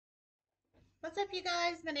What's up, you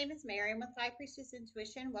guys? My name is Mary. I'm with High Priestess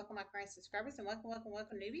Intuition. Welcome, my current subscribers, and welcome,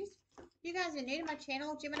 newbies. If you guys are new to my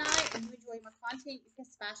channel, Gemini, and you enjoy my content, you can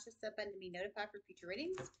smash this up button to be notified for future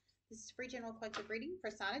readings. This is free general collective reading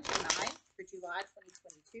for sign of Gemini for July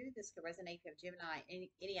 2022. This could resonate if you have Gemini in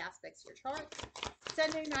any aspects of your chart.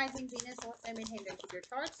 Sun, Moon, Rising, Venus, or maintain those of your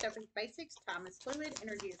charts. So for the basics, time is fluid,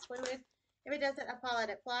 energy is fluid. If it doesn't apply,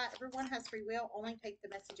 let it apply. Everyone has free will. Only take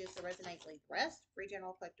the messages that resonate, leave the rest. Free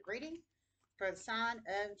general collective reading for the sign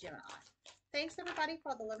of Gemini. Thanks everybody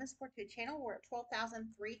for all the love and support to the channel. We're at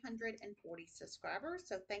 12,340 subscribers.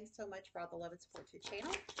 So thanks so much for all the love and support to the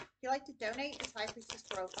channel. If you'd like to donate, it's High Priestess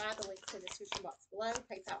 405. The link's in the description box below.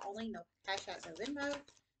 PayPal only, no cash out, no Venmo.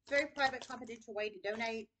 It's a very private, confidential way to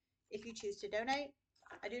donate if you choose to donate.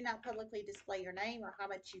 I do not publicly display your name or how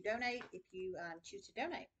much you donate if you choose to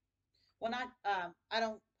donate. Well, not, I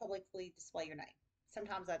don't publicly display your name.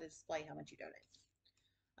 Sometimes I display how much you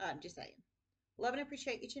donate. Just saying. Love and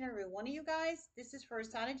appreciate each and every one of you guys. This is for a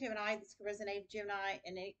sign of Gemini. This can resonate with Gemini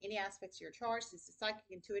in any aspects of your charts. This is psychic,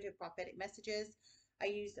 intuitive, prophetic messages. I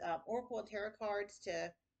use Oracle and Tarot cards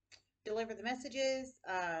to deliver the messages.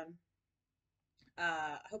 I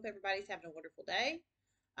hope everybody's having a wonderful day.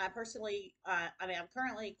 I personally, I'm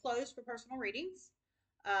currently closed for personal readings.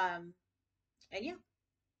 And yeah.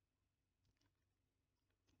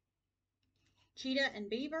 Cheetah and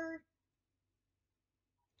Beaver.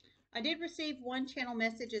 I did receive one channel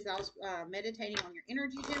message as I was meditating on your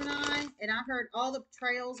energy, Gemini, and I heard all the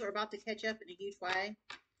betrayals are about to catch up in a huge way.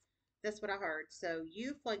 That's what I heard. So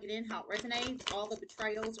you plug it in how it resonates. All the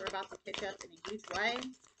betrayals are about to catch up in a huge way.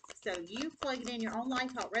 So you plug it in your own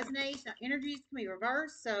life how it resonates. Now, energies can be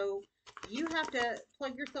reversed, so you have to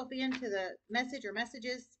plug yourself into the message or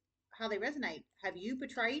messages how they resonate. Have you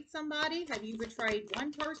betrayed somebody? Have you betrayed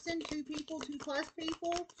one person, two people, 2+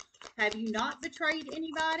 people? Have you not betrayed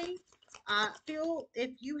anybody? I feel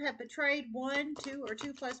if you have betrayed 1, 2, or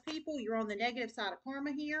 2+ people, you're on the negative side of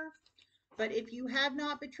karma here. But if you have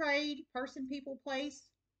not betrayed person, people, place,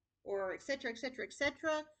 or etc., etc.,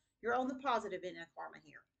 etc., you're on the positive end of karma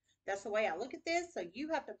here. That's the way I look at this. So you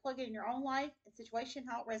have to plug it in your own life and situation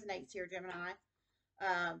how it resonates here, Gemini.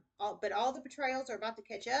 But all the betrayals are about to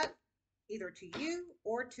catch up, either to you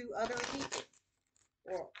or to other people,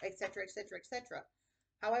 or etc., etc., etc.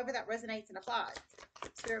 However that resonates and applies.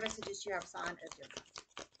 Spirit messages you have a sign of Gemini.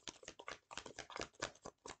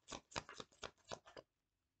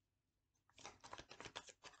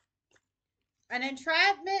 An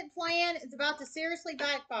entrapment plan is about to seriously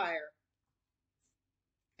backfire.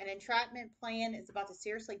 An entrapment plan is about to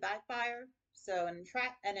seriously backfire. So an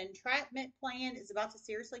entrapment plan is about to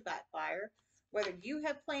seriously backfire. Whether you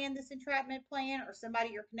have planned this entrapment plan or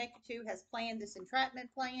somebody you're connected to has planned this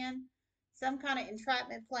entrapment plan, some kind of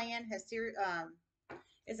entrapment plan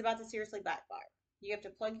is about to seriously backfire. You have to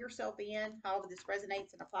plug yourself in, however this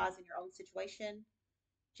resonates and applies in your own situation.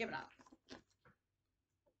 Gemini.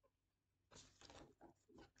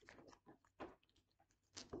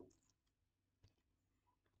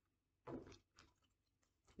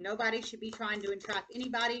 Nobody should be trying to entrap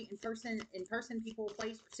anybody in person, people,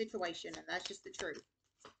 place, or situation, and that's just the truth.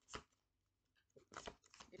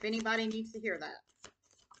 If anybody needs to hear that.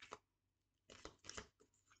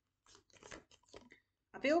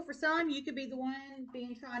 I feel for some, you could be the one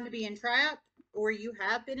trying to be entrapped, or you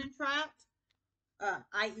have been entrapped,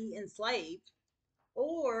 i.e. enslaved,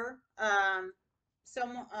 or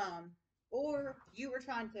or you were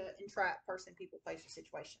trying to entrap person, people, place, or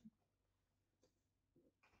situation.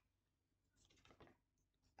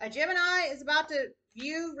 A Gemini is about to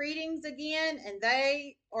view readings again, and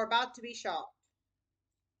they are about to be shocked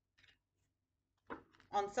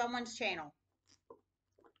on someone's channel.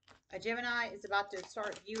 A Gemini is about to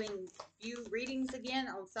start view readings again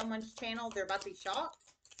on someone's channel. They're about to be shocked.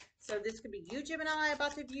 So this could be you, Gemini,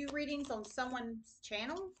 about to view readings on someone's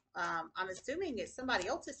channel. I'm assuming it's somebody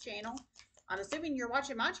else's channel. I'm assuming you're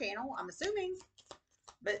watching my channel. I'm assuming.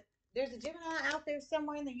 But there's a Gemini out there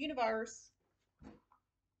somewhere in the universe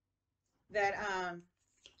that,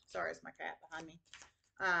 sorry, it's my cat behind me,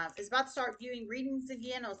 is about to start viewing readings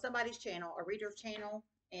again on somebody's channel, a reader's channel,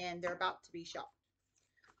 and they're about to be shocked.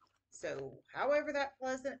 So, however that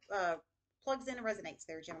plugs in and resonates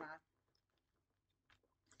there, Gemini.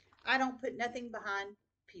 I don't put nothing behind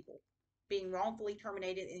people being wrongfully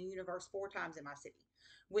terminated in the universe 4 times in my city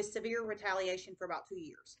with severe retaliation for about 2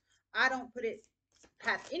 years. I don't put it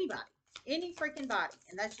past anybody, any freaking body,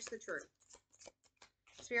 and that's just the truth.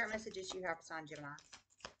 Spirit messages you have a sign, Gemini.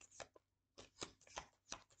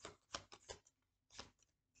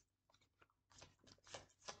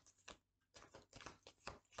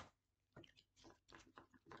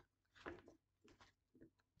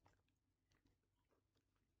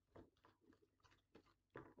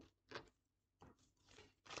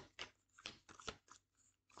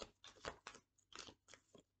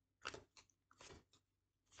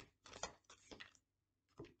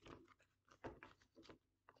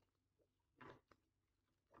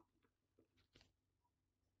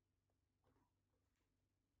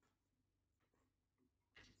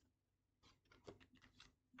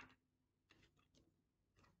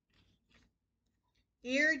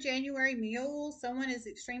 Ear, January, mule. Someone is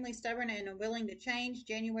extremely stubborn and unwilling to change.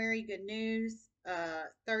 January, good news.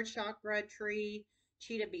 Third chakra, tree,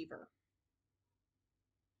 cheetah, beaver.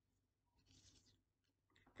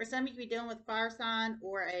 For some, you could be dealing with a fire sign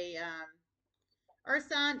or a earth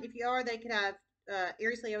sign. If you are, they could have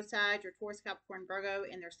Aries, Leo, Sag, or Taurus, Capricorn, Virgo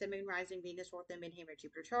in their Sun, Moon, Rising, Venus, North, and Midheaven,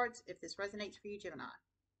 Jupiter charts. If this resonates for you, Gemini.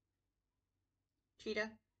 Cheetah.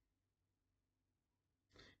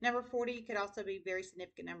 Number 40 could also be a very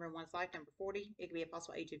significant number in one's life. Number 40, it could be a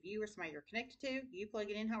possible age of you or somebody you're connected to. You plug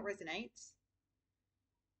it in how it resonates.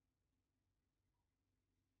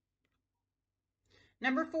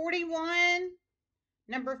 Number 41,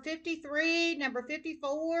 number 53, number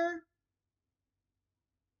 54,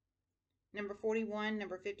 number 41,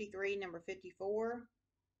 number 53, number 54,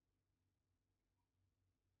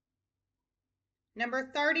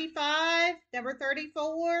 number 35, number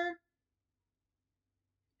 34,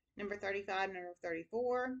 number 35, number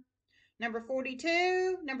 34, number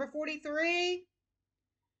 42, number 43,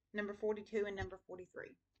 number 42, and number 43.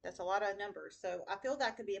 That's a lot of numbers. So I feel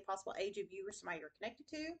that could be a possible age of you or somebody you're connected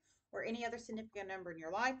to or any other significant number in your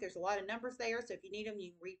life. There's a lot of numbers there. So if you need them,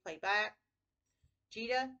 you can replay back.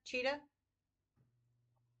 Cheetah.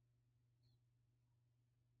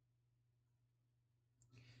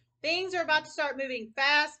 Things are about to start moving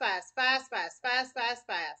fast.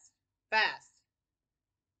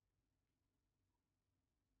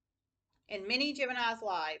 In many Gemini's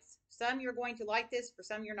lives. Some you're going to like this, for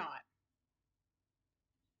some you're not.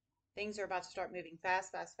 Things are about to start moving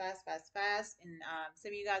fast. In some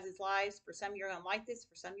of you guys' lives. For some, you're going to like this.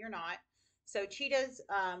 For some, you're not. So cheetahs,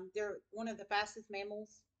 they're one of the fastest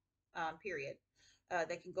mammals, period.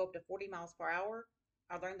 They can go up to 40 miles per hour.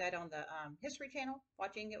 I learned that on the History Channel,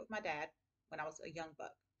 watching it with my dad when I was a young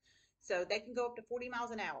buck. So they can go up to 40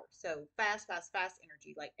 miles an hour. So fast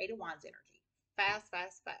energy, like Ada Wands energy. Fast.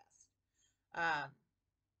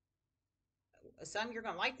 Some you're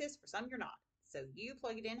going to like this, for some you're not. So you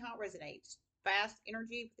plug it in how it resonates. Fast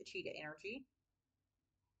energy with the cheetah energy.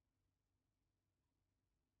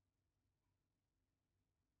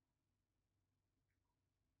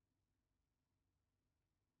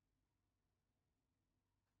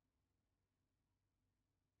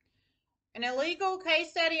 An illegal case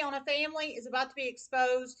study on a family is about to be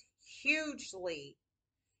exposed hugely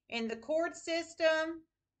in the court system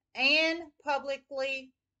and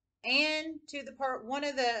publicly, and to the part one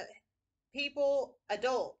of the people,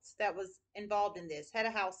 adults that was involved in this, head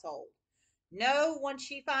of household. No, once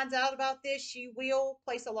she finds out about this, she will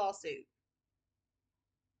place a lawsuit.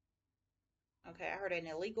 Okay, I heard an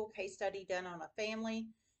illegal case study done on a family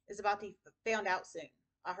is about to be found out soon.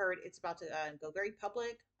 I heard it's about to go very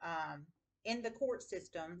public in the court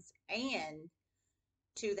systems and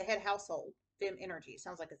to the head household, Fem Energy.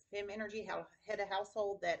 Sounds like it's Fem Energy, head of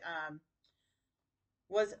household that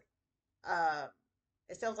was, uh,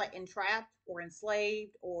 it sounds like entrapped or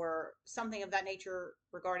enslaved or something of that nature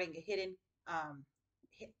regarding a hidden,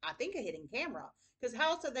 I think a hidden camera. Because how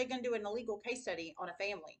else are they going to do an illegal case study on a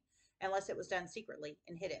family unless it was done secretly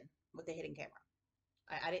and hidden with a hidden camera?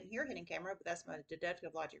 I didn't hear hidden camera, but that's my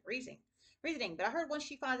deductive logic reasoning. But I heard once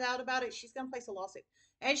she finds out about it, she's going to place a lawsuit.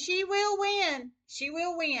 And she will win. She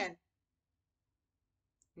will win.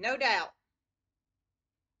 No doubt.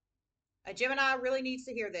 A Gemini really needs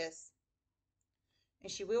to hear this.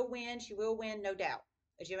 And she will win. She will win, no doubt.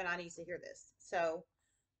 A Gemini needs to hear this. So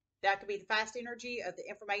that could be the fast energy of the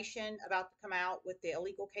information about to come out with the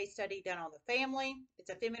illegal case study done on the family. It's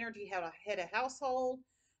a Fem Energy head of household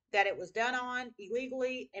that it was done on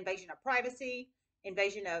illegally, invasion of privacy,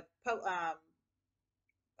 invasion of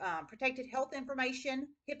protected health information,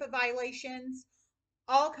 HIPAA violations,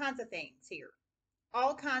 all kinds of things here.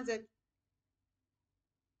 All kinds of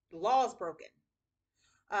laws broken.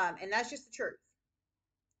 And that's just the truth.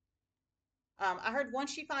 I heard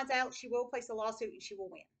once she finds out, she will place a lawsuit and she will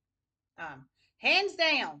win. Hands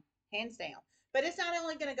down. But it's not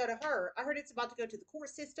only going to go to her. I heard it's about to go to the court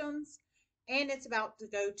systems and it's about to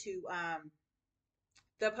go to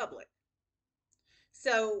the public.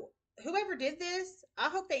 So whoever did this, I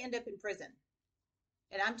hope they end up in prison.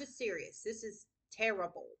 And I'm just serious. This is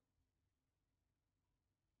terrible.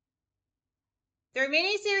 There are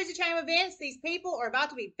many series of chain events. These people are about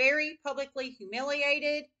to be very publicly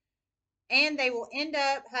humiliated, and they will end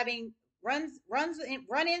up having run-ins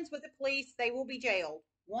with the police. They will be jailed,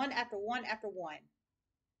 one after one after one.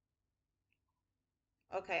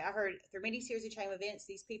 Okay, I heard through many series of chain events,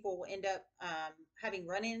 these people will end up having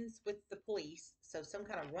run-ins with the police. So some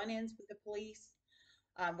kind of run-ins with the police.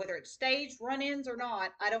 Whether it's staged run-ins or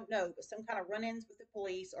not, I don't know, but some kind of run-ins with the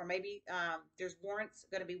police, or maybe there's warrants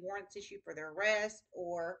going to be warrants issued for their arrest,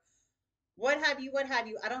 or what have you, what have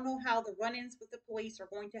you. I don't know how the run-ins with the police are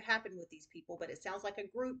going to happen with these people, but it sounds like a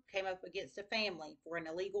group came up against a family for an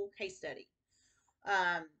illegal case study.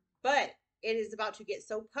 Um, but it is about to get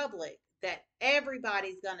so public that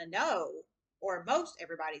everybody's going to know, or most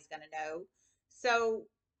everybody's going to know. So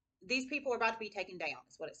these people are about to be taken down,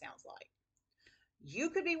 is what it sounds like.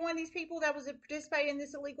 You could be one of these people that was participating in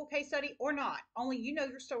this illegal case study or not. Only you know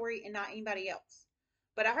your story and not anybody else.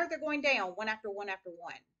 But I heard they're going down one after one after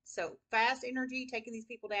one. So fast energy taking these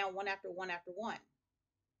people down one after one after one.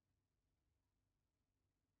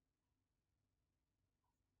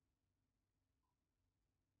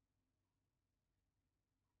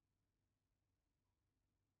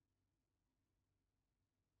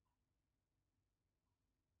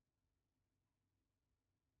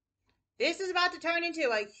 This is about to turn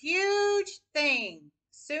into a huge thing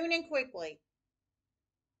soon and quickly.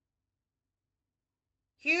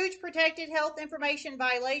 Huge protected health information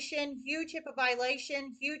violation, huge HIPAA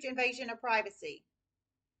violation, huge invasion of privacy.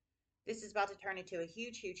 This is about to turn into a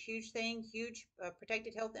huge, huge, huge thing. Huge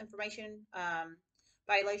protected health information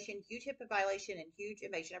violation, huge HIPAA violation, and huge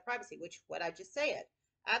invasion of privacy, which what I just said.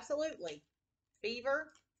 Absolutely.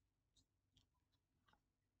 Fever.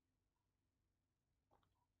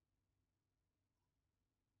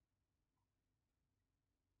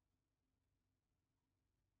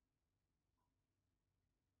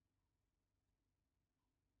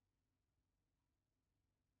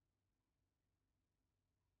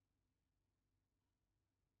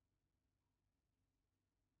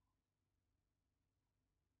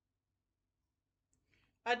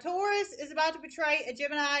 A Taurus is about to betray a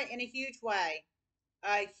Gemini in a huge way.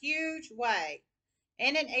 A huge way.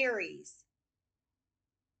 And an Aries.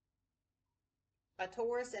 A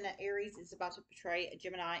Taurus and an Aries is about to betray a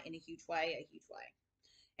Gemini in a huge way, a huge way.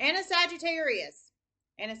 And a Sagittarius.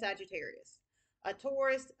 And a Sagittarius. A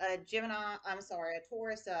Taurus, a Gemini, I'm sorry, a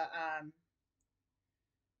Taurus,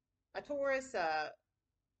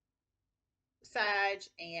 Sag,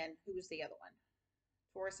 and who was the other one?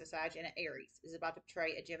 Taurus, a Sag, and an Aries is about to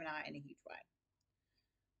betray a Gemini in a huge way.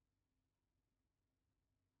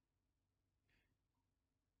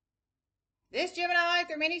 This Gemini,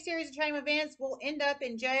 through many series of chain events, will end up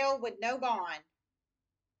in jail with no bond.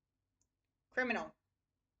 Criminal,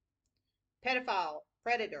 pedophile,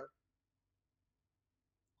 predator.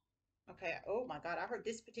 Okay. Oh my God. I heard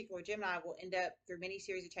this particular Gemini will end up through many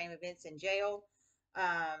series of chain events in jail.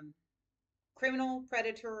 Um, Criminal,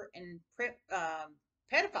 predator, and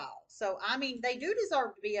pedophile. So, I mean, they do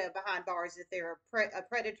deserve to be behind bars if they're a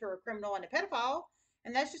predator, a criminal, and a pedophile.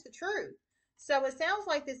 And that's just the truth. So, it sounds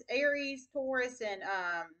like this Aries, Taurus, and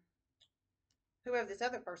whoever this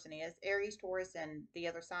other person is, Aries, Taurus, and the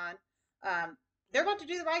other sign, um, they're about to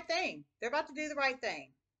do the right thing. They're about to do the right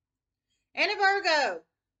thing. And a Virgo.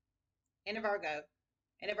 And a Virgo.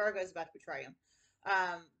 And a Virgo is about to betray him.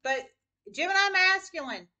 But Gemini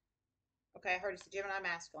masculine. Okay, I heard it's a Gemini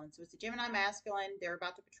masculine. So it's a Gemini masculine they're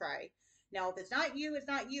about to betray. Now, if it's not you, it's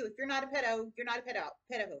not you. If you're not a pedo, you're not a pedo.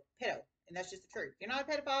 And that's just the truth. You're not a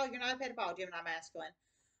pedophile, you're not a pedophile, Gemini masculine.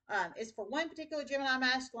 It's for one particular Gemini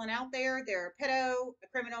masculine out there. They're a pedo, a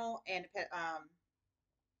criminal, and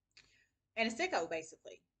a sicko,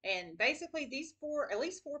 basically. And basically, these four, at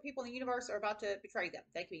least four people in the universe are about to betray them.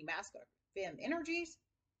 They can be masculine fem energies,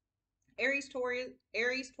 Aries,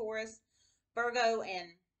 Taurus, Virgo, and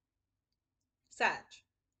Sag.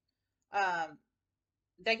 Um,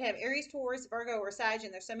 they can have Aries, Taurus, Virgo, or Sag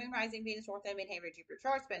in their Sun, Moon, Rising, Venus, North Node, Midheaven, Jupiter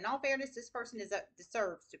charts. But in all fairness, this person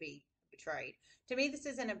deserves to be betrayed. To me, this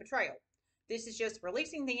isn't a betrayal. This is just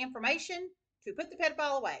releasing the information to put the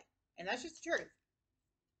pedophile away, and that's just the truth.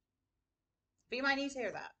 But you might need to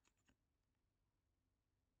hear that.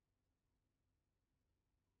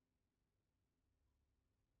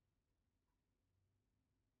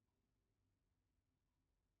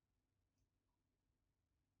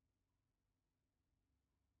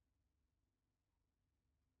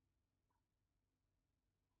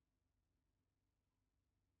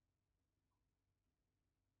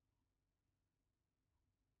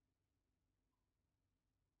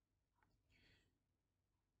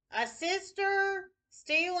 A sister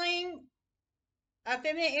stealing a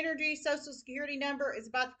feminine energy social security number is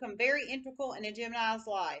about to become very integral in a Gemini's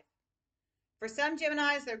life. For some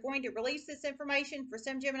Geminis, they're going to release this information. For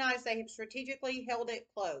some Geminis, they have strategically held it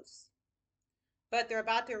close, but they're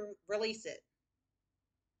about to release it.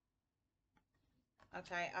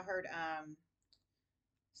 Okay, I heard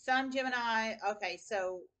some Gemini. Okay,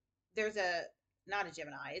 so there's a not a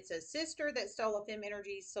Gemini. It's a sister that stole a Fem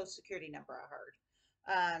Energy Social Security number, I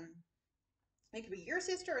heard. It could be your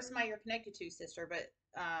sister or somebody you're connected to, sister, but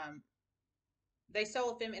they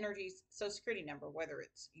stole a Fem Energy's Social Security number, whether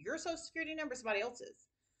it's your Social Security number or somebody else's.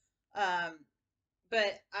 Um,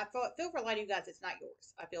 but I feel for a lot of you guys, it's not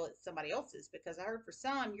yours. I feel it's somebody else's because I heard for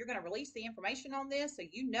some, you're going to release the information on this. So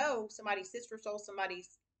you know somebody's sister stole somebody's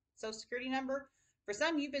Social Security number. For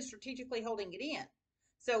some, you've been strategically holding it in.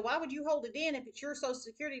 So why would you hold it in if it's your Social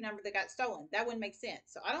Security number that got stolen? That wouldn't make sense.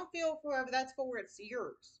 So I don't feel for whoever that's for, it's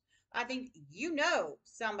yours. I think you know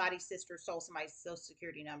somebody's sister stole somebody's Social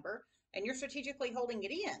Security number and you're strategically holding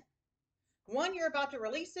it in. One, you're about to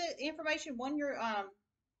release it, information. One, you're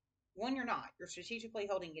not. You're strategically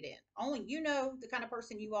holding it in. Only you know the kind of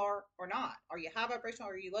person you are or not. Are you high vibrational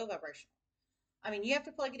or are you low vibrational? I mean, you have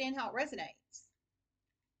to plug it in how it resonates.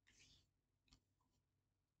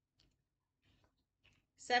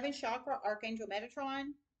 7 chakra, Archangel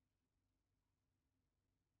Metatron.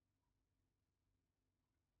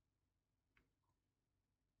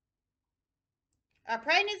 A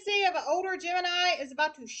pregnancy of an older Gemini is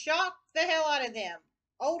about to shock the hell out of them.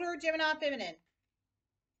 Older Gemini feminine.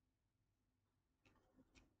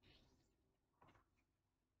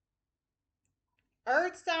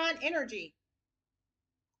 Earth sign energy.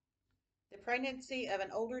 The pregnancy of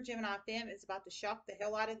an older Gemini femme is about to shock the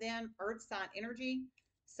hell out of them. Earth sign energy.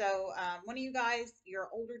 So one of you guys, you're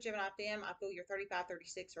older Gemini femme. I feel you're 35,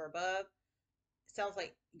 36 or above. It sounds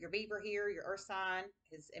like your Beaver here, your Earth sign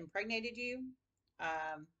has impregnated you.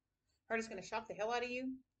 Her is going to shock the hell out of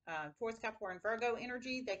you. Taurus, Capricorn, Virgo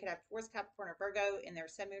energy. They could have Taurus, Capricorn, or Virgo in their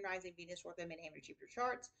Sun, Moon, Rising, Venus, North, Node, Hammer, Jupiter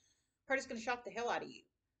charts. Her is going to shock the hell out of you.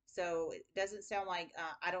 So it doesn't sound like,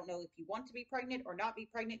 I don't know if you want to be pregnant or not be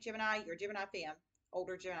pregnant, Gemini. You're a Gemini femme,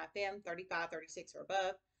 older Gemini femme, 35, 36 or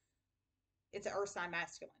above. It's an Earth sign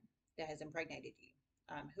masculine that has impregnated you.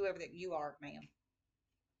 Whoever that you are, ma'am.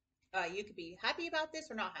 You could be happy about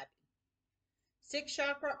this or not happy. 6th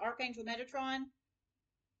chakra, Archangel Metatron.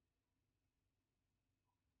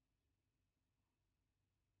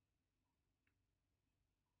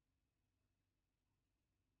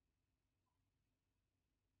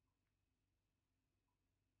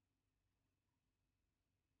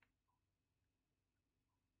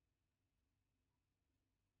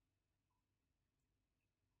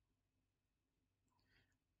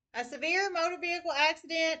 A severe motor vehicle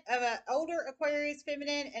accident of an older Aquarius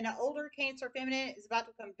feminine and an older Cancer feminine is about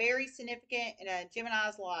to become very significant in a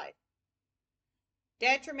Gemini's life.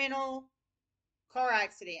 Detrimental car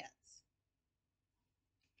accidents.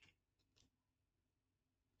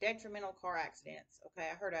 Detrimental car accidents. Okay,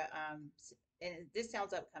 I heard and this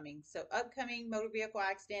sounds upcoming. So upcoming motor vehicle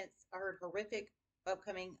accidents. I heard horrific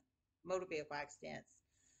upcoming motor vehicle accidents.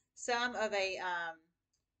 Some of a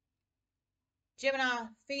Gemini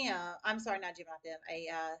femme, I'm sorry, not Gemini femme, a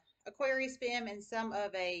Aquarius femme and some of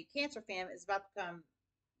a Cancer femme is about to become,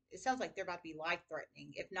 it sounds like they're about to be life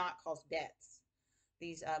threatening, if not cause deaths,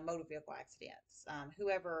 these motor vehicle accidents,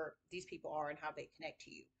 whoever these people are and how they connect to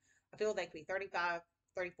you. I feel they could be 35,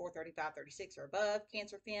 34, 35, 36 or above,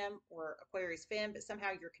 Cancer femme or Aquarius femme, but somehow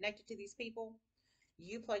you're connected to these people.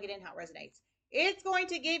 You plug it in how it resonates. It's going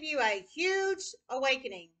to give you a huge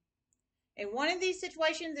awakening. In one of these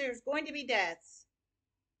situations, there's going to be deaths.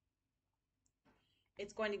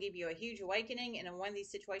 It's going to give you a huge awakening, and in one of these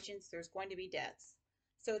situations, there's going to be deaths.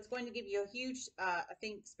 So it's going to give you a huge, I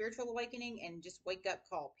think, spiritual awakening and just wake up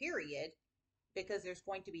call, period, because there's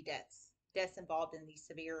going to be deaths. Deaths involved in these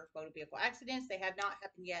severe motor vehicle accidents. They have not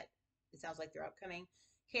happened yet. It sounds like they're upcoming.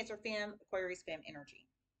 Cancer femme, Aquarius femme energy.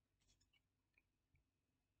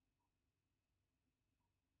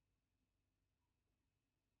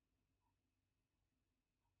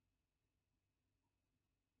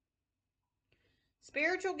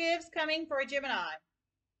 Spiritual gifts coming for a Gemini.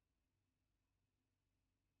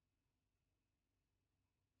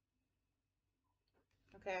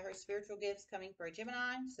 Okay, I heard spiritual gifts coming for a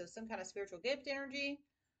Gemini. So some kind of spiritual gift energy.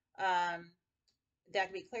 That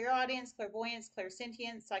could be clairaudience, clairvoyance,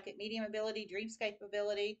 clairsentience, psychic medium ability, dreamscape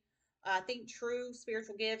ability. I think true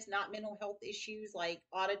spiritual gifts, not mental health issues like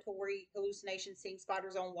auditory hallucinations, seeing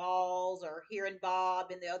spiders on walls, or hearing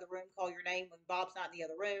Bob in the other room call your name when Bob's not in the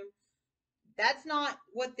other room. That's not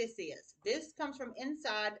what this is. This comes from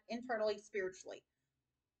inside, internally, spiritually.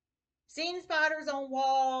 Seeing spiders on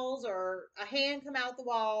walls, or a hand come out the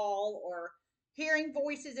wall, or hearing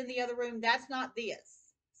voices in the other room, that's not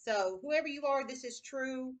this. So whoever you are, this is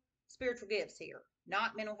true spiritual gifts here,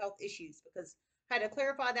 not mental health issues, because I had to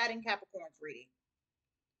clarify that in Capricorn's reading.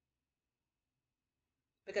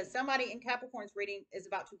 Because somebody in Capricorn's reading is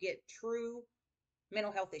about to get true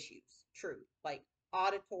mental health issues. True. Like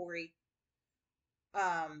auditory,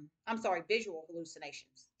 I'm sorry, visual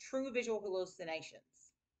hallucinations. True visual hallucinations.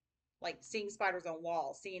 Like seeing spiders on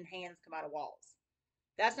walls, seeing hands come out of walls.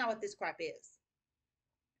 That's not what this crap is.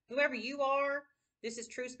 Whoever you are, this is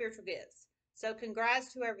true spiritual gifts. So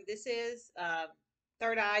congrats to whoever this is.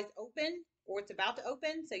 Third eye's open, or it's about to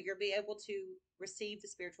open, so you'll be able to receive the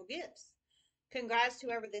spiritual gifts. Congrats to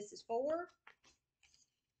whoever this is for.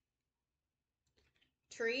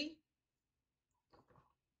 Tree.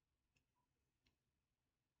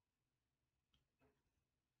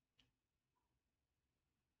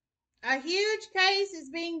 A huge case is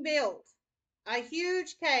being built. A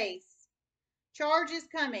huge case. Charge is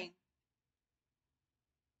coming.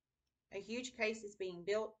 A huge case is being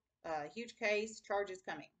built. A huge case. Charge is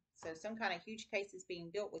coming. So some kind of huge case is being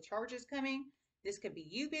built with charges coming. This could be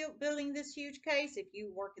you building this huge case if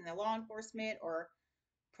you work in the law enforcement or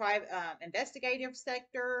private investigative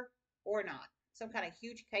sector or not. Some kind of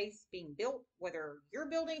huge case being built, whether you're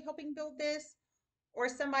helping build this, or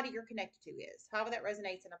somebody you're connected to is. However that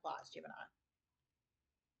resonates and applies, Gemini.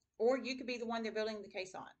 Or you could be the one they're building the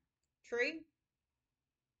case on. Tree?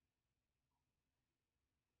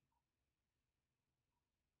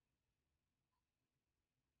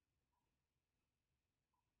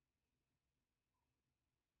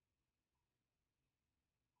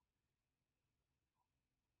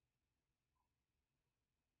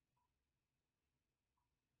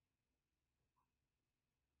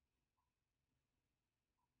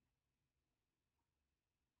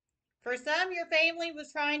 For some, your family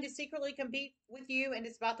was trying to secretly compete with you and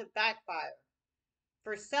it's about to backfire.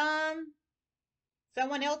 For some,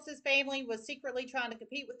 someone else's family was secretly trying to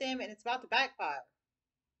compete with them and it's about to backfire.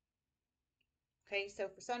 Okay, so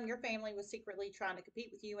for some, your family was secretly trying to compete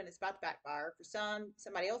with you and it's about to backfire. For some,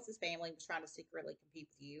 somebody else's family was trying to secretly compete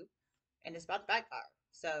with you and it's about to backfire.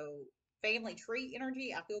 So, family tree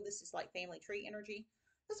energy, I feel this is like family tree energy.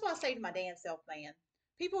 That's what I say to my damn self, man.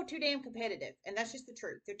 People are too damn competitive, and that's just the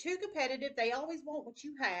truth. They're too competitive. They always want what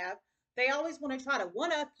you have. They always want to try to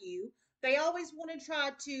one up you. They always want to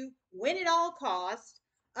try to win at all costs.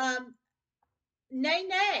 Um, nay,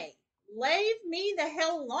 nay. Leave me the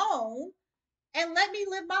hell alone and let me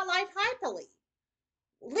live my life happily.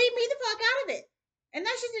 Leave me the fuck out of it. And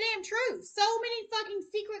that's just the damn truth. So many fucking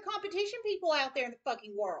secret competition people out there in the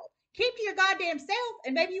fucking world. Keep to your goddamn self,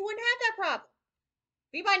 and maybe you wouldn't have that problem.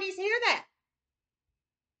 Everybody needs to hear that.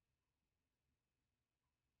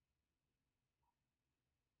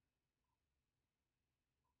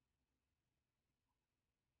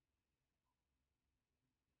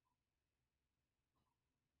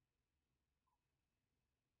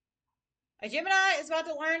 A Gemini is about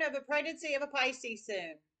to learn of a pregnancy of a Pisces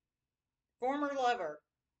soon. Former lover.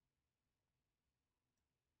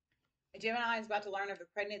 A Gemini is about to learn of a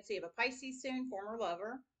pregnancy of a Pisces soon. Former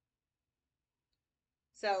lover.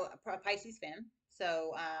 So, a Pisces femme.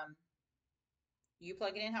 So, you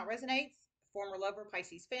plug it in how it resonates. Former lover,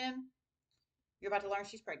 Pisces femme. You're about to learn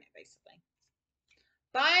she's pregnant, basically.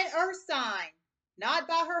 By an earth sign, not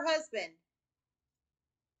by her husband.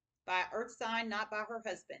 By earth sign, not by her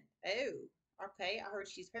husband. Oh, okay. I heard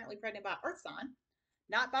she's apparently pregnant by earth sign,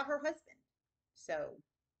 not by her husband. So,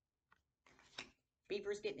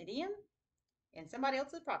 Beaver's getting it in somebody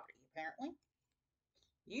else's property, apparently.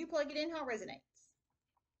 You plug it in how it resonates.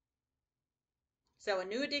 So, a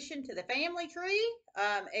new addition to the family tree,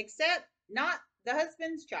 except not the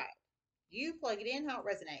husband's child. You plug it in how it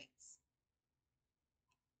resonates.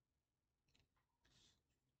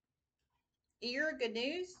 Ear, good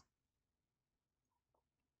news.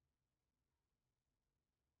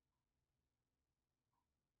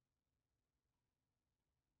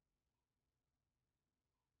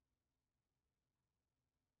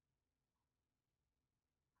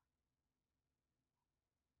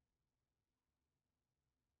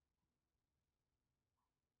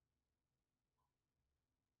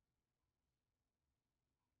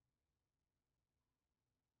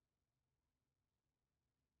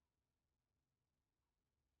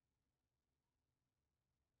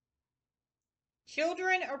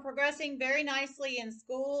 Children are progressing very nicely in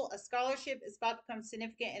school. A scholarship is about to become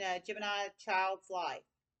significant in a Gemini child's life.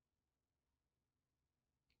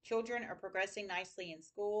 Children are progressing nicely in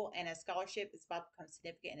school, and a scholarship is about to become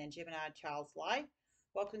significant in a Gemini child's life.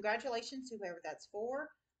 Well, congratulations to whoever that's for.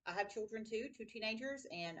 I have children too, two teenagers,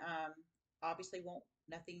 and obviously want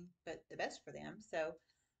nothing but the best for them. So,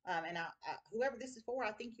 and whoever this is for,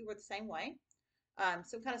 I think you were the same way.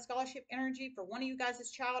 Some kind of scholarship energy for one of you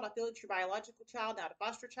guys' child. I feel it's your biological child, not a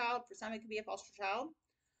foster child. For some, it could be a foster child.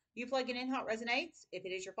 You plug it in how it resonates. If it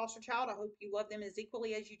is your foster child, I hope you love them as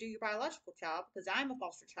equally as you do your biological child, because I'm a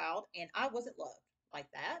foster child and I wasn't loved like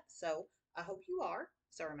that. So I hope you are,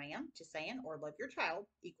 sir or ma'am, just saying, or love your child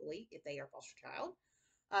equally if they are a foster child.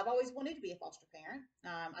 I've always wanted to be a foster parent.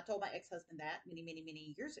 I told my ex-husband that many, many,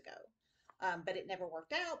 many years ago, but it never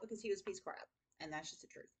worked out because he was a piece of crap, and that's just the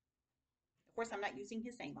truth. Of course, I'm not using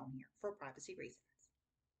his name on here for privacy reasons.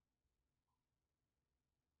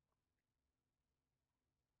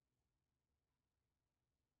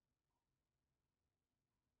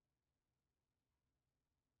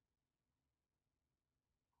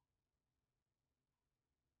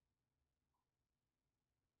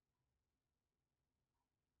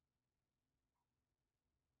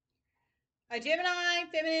 A Gemini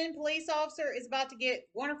feminine police officer is about to get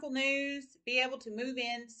wonderful news, be able to move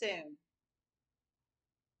in soon.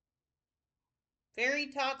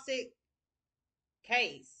 Very toxic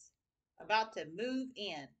case, about to move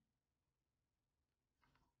in.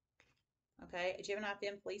 Okay, a Gemini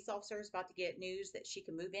femme police officer is about to get news that she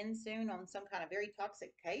can move in soon on some kind of very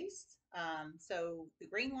toxic case. So the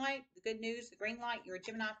green light, the good news, the green light, you're a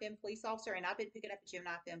Gemini femme police officer, and I've been picking up a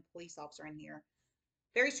Gemini femme police officer in here,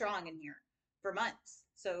 very strong in here for months.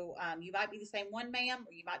 So you might be the same one, ma'am,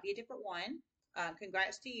 or you might be a different one.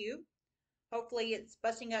 Congrats to you. Hopefully, it's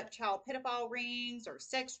busting up child pedophile rings or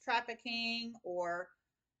sex trafficking or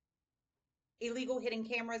illegal hidden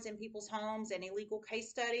cameras in people's homes and illegal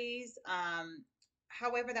case studies.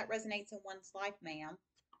 However, that resonates in one's life, ma'am.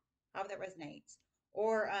 However, that resonates.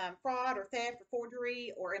 Or fraud or theft or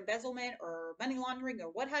forgery or embezzlement or money laundering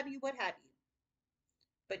or what have you, what have you.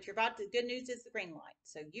 But you're about to, good news is the green light.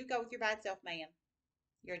 So you go with your bad self, ma'am.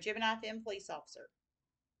 You're a Gemini femme police officer.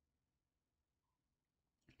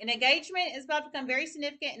 An engagement is about to become very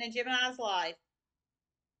significant in a Gemini's life.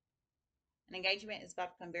 An engagement is about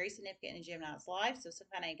to become very significant in Gemini's life. So some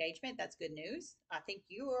kind of engagement, that's good news. I think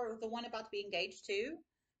you are the one about to be engaged to,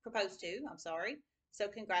 proposed to, I'm sorry. So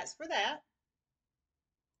congrats for that.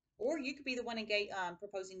 Or you could be the one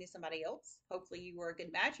proposing to somebody else. Hopefully you were a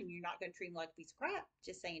good match and you're not going to treat him like a piece of crap.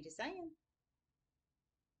 Just saying, just saying.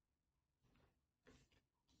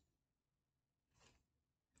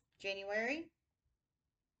 January.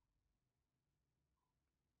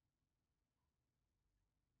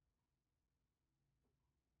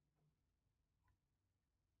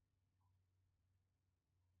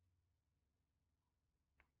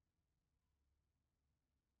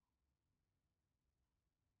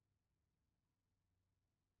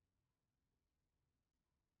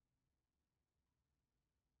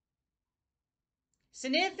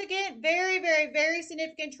 Significant, very, very, very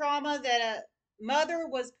significant trauma that a mother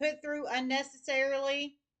was put through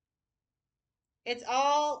unnecessarily. It's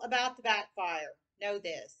all about the backfire. Know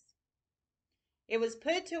this. It was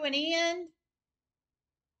put to an end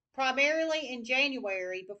primarily in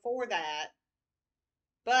January before that,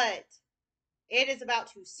 but it is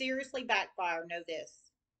about to seriously backfire. Know this.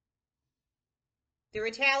 The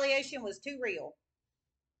retaliation was too real.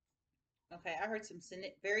 Okay, I heard some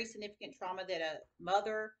very significant trauma that a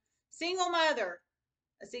mother, single mother,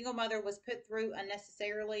 a single mother was put through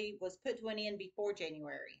unnecessarily, was put to an end before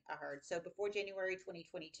January, I heard. So before January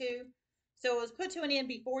 2022. So it was put to an end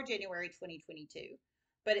before January 2022.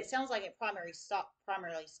 But it sounds like it primarily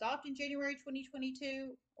stopped in January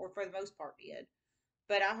 2022, or for the most part did.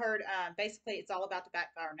 But I heard basically it's all about the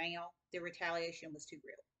backfire now. The retaliation was too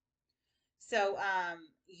real. So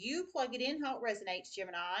you plug it in how it resonates,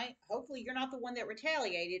 Gemini. Hopefully, you're not the one that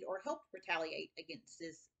retaliated or helped retaliate against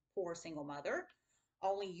this poor single mother.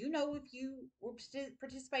 Only you know if you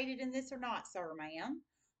participated in this or not, sir or ma'am.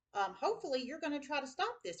 Hopefully, you're going to try to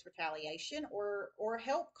stop this retaliation or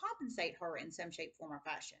help compensate her in some shape, form, or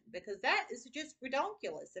fashion, because that is just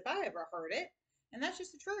ridiculous if I ever heard it, and that's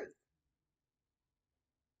just the truth.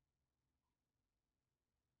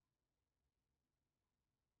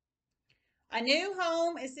 A new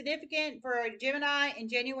home is significant for a Gemini in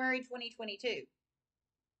January 2022.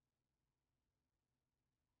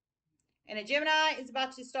 And a Gemini is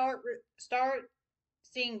about to start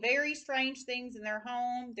seeing very strange things in their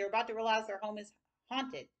home. They're about to realize their home is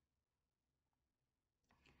haunted.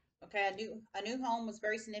 Okay, a new home was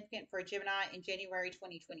very significant for a Gemini in January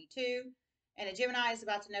 2022. And a Gemini is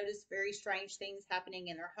about to notice very strange things happening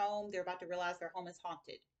in their home. They're about to realize their home is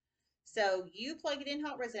haunted. So you plug it in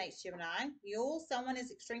how it resonates, Gemini. Mule, someone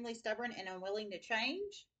is extremely stubborn and unwilling to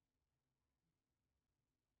change.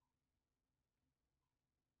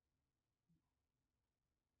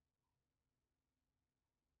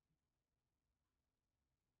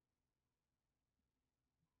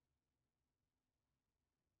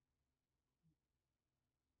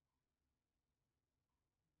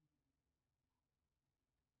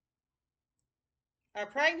 A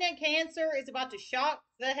pregnant Cancer is about to shock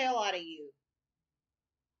the hell out of you.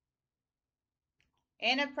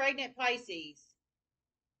 And a pregnant Pisces.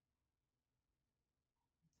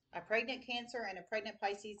 A pregnant Cancer and a pregnant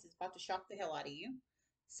Pisces is about to shock the hell out of you.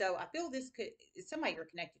 So I feel this could is somebody you're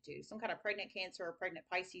connected to, some kind of pregnant Cancer or pregnant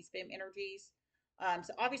Pisces fem energies.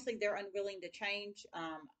 So obviously they're unwilling to change.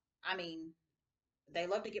 I mean, they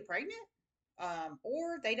love to get pregnant,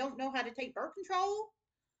 or they don't know how to take birth control.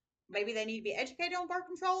 Maybe they need to be educated on birth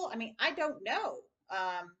control. I mean, I don't know.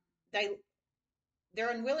 They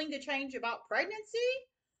they're unwilling to change about pregnancy.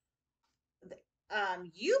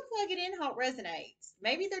 You plug it in how it resonates.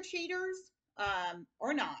 Maybe they're cheaters,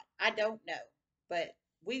 or not. I don't know. But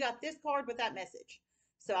we got this card with that message.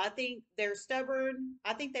 So I think they're stubborn.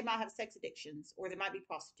 I think they might have sex addictions, or they might be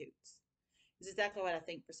prostitutes. This is exactly what I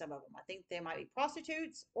think for some of them. I think they might be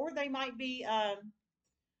prostitutes, or they might be um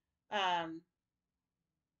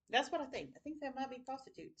that's what I think. I think they might be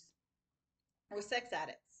prostitutes or sex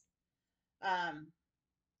addicts. Um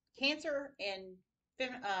Cancer and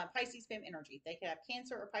Pisces fem energy. They could have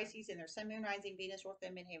Cancer or Pisces in their Sun, Moon, Rising, Venus, or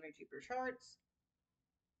Fem, Midheaven, or Jupiter charts.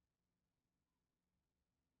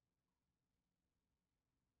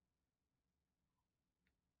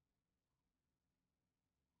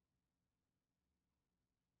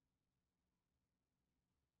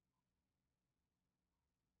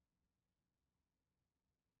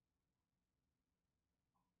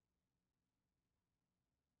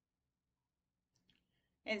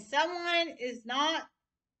 And someone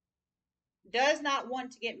does not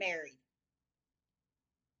want to get married.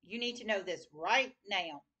 You need to know this right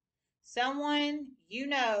now. Someone you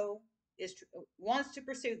know is wants to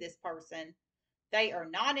pursue this person. They are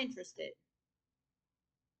not interested.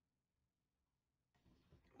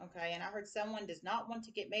 Okay, and I heard someone does not want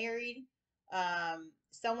to get married.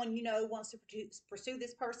 Someone you know wants to pursue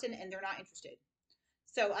this person and they're not interested.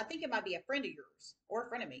 So I think it might be a friend of yours or a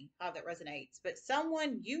friend of me, how that resonates. But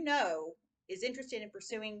someone you know is interested in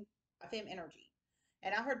pursuing a femme energy.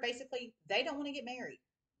 And I heard basically they don't want to get married.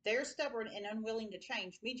 They're stubborn and unwilling to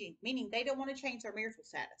change, meaning they don't want to change their marital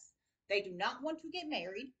status. They do not want to get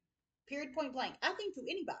married, period, point blank. I think to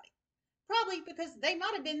anybody. Probably because they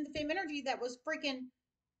might have been the femme energy that was freaking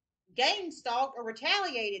gang stalked or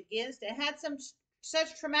retaliated against and had some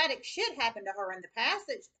such traumatic shit happen to her in the past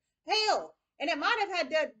that hell, and it might have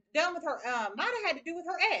had done with her, might have had to do with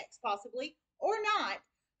her ex possibly or not.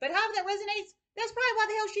 But however that resonates, that's probably why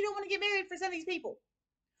the hell she don't want to get married for some of these people.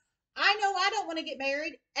 I know I don't want to get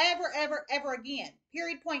married ever, ever, ever again.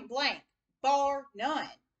 Period, point blank, bar none.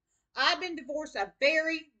 I've been divorced a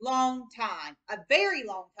very long time,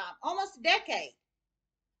 almost a decade.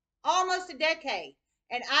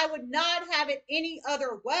 And I would not have it any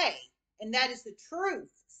other way. And that is the truth.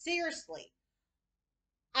 Seriously.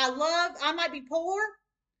 I might be poor.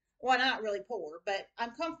 Well, not really poor, but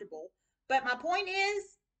I'm comfortable. But my point is,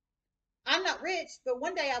 I'm not rich, but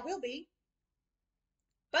one day I will be.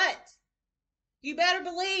 But you better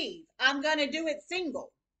believe I'm going to do it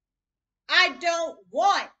single. I don't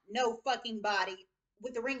want no fucking body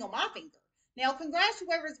with a ring on my finger. Now, congrats to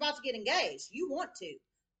whoever's about to get engaged. You want to.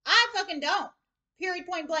 I fucking don't. Period,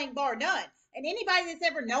 point blank, bar none. And anybody that's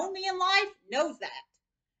ever known me in life knows that.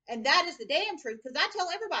 And that is the damn truth because I tell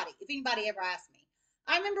everybody if anybody ever asks me.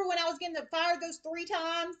 I remember when I was getting fired those 3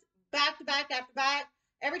 times, back to back after back.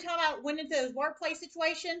 Every time I went into those workplace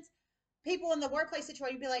situations, people in the workplace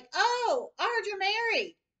situation would be like, "Oh, I heard you're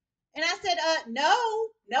married." And I said, no,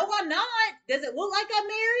 I'm not. Does it look like I'm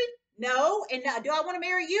married? No. And do I want to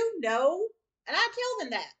marry you? No. And I tell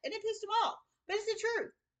them that. And it pissed them off. But it's the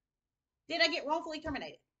truth. Did I get wrongfully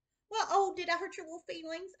terminated? Well, oh, did I hurt your little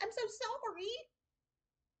feelings? I'm so sorry.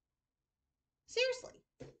 Seriously.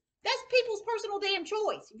 That's people's personal damn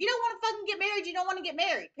choice. If you don't want to fucking get married, you don't want to get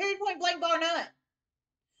married. Period, point blank, bar none.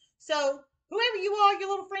 So whoever you are,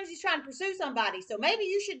 your little friends, is trying to pursue somebody. So maybe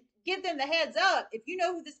you should give them the heads up. If you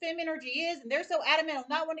know who this femme energy is and they're so adamant on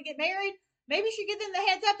not wanting to get married, maybe you should give them the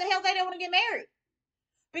heads up the hell they don't want to get married.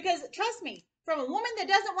 Because trust me, from a woman that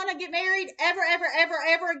doesn't want to get married ever, ever, ever,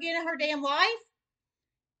 ever again in her damn life,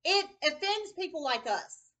 it offends people like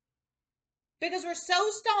us. Because we're so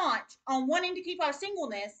staunch on wanting to keep our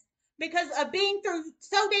singleness because of being through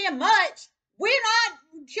so damn much, we're not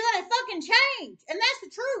gonna fucking change. And that's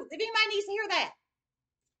the truth. If anybody needs to hear that.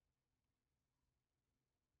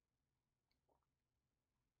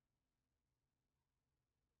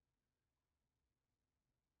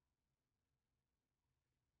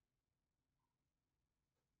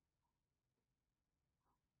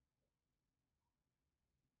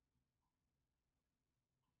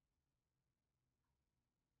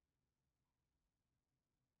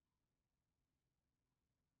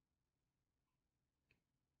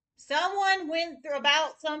 Someone went through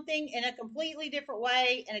about something in a completely different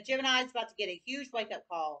way, and a Gemini is about to get a huge wake up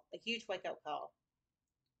call. A huge wake up call.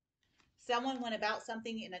 Someone went about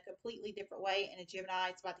something in a completely different way, and a Gemini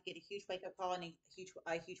is about to get a huge wake up call and a huge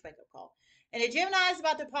wake up call. And a Gemini is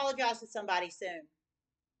about to apologize to somebody soon.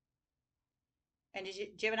 And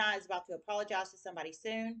a Gemini is about to apologize to somebody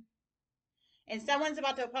soon. And someone's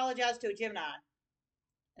about to apologize to a Gemini.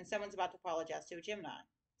 And someone's about to apologize to a Gemini.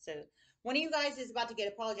 So one of you guys is about to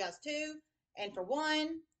get apologized to, and for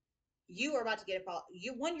one, you are about to get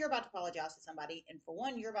you're about to apologize to somebody, and for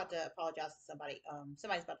one, you're about to apologize to somebody.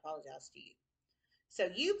 Somebody's about to apologize to you. So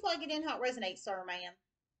you plug it in how it resonates, sir, ma'am.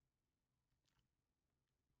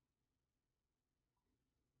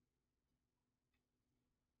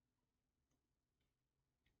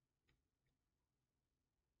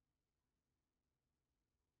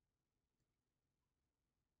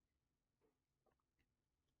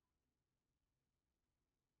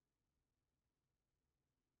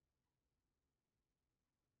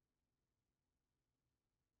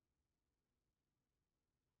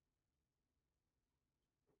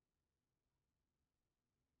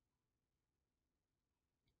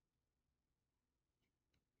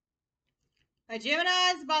 A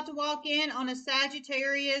Gemini is about to walk in on a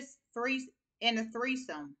Sagittarius in a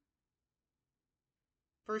threesome.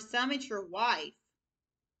 For some, it's your wife.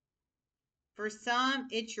 For some,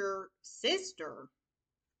 it's your sister.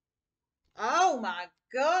 Oh my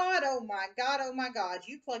God. Oh my God. Oh my God.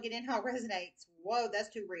 You plug it in how it resonates. Whoa, that's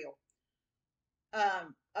too real.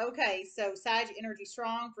 Okay, so Sag energy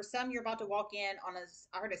strong. For some, you're about to walk in on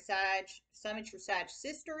I heard a Sag, some it's your Sag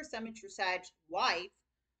sister, some it's your Sag wife,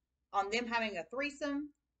 on them having a threesome,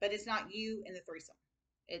 but it's not you in the threesome.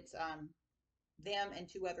 It's them and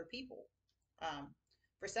two other people. Um,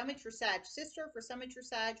 for some, it's your Sag sister. For some, it's your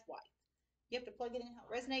Sag wife. You have to plug it in how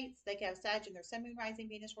it resonates. They can have Sag in their Sun, Moon, Rising,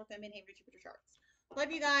 Venus, North, Node, Midheaven, Jupiter charts. Love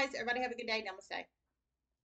you guys. Everybody have a good day. Namaste.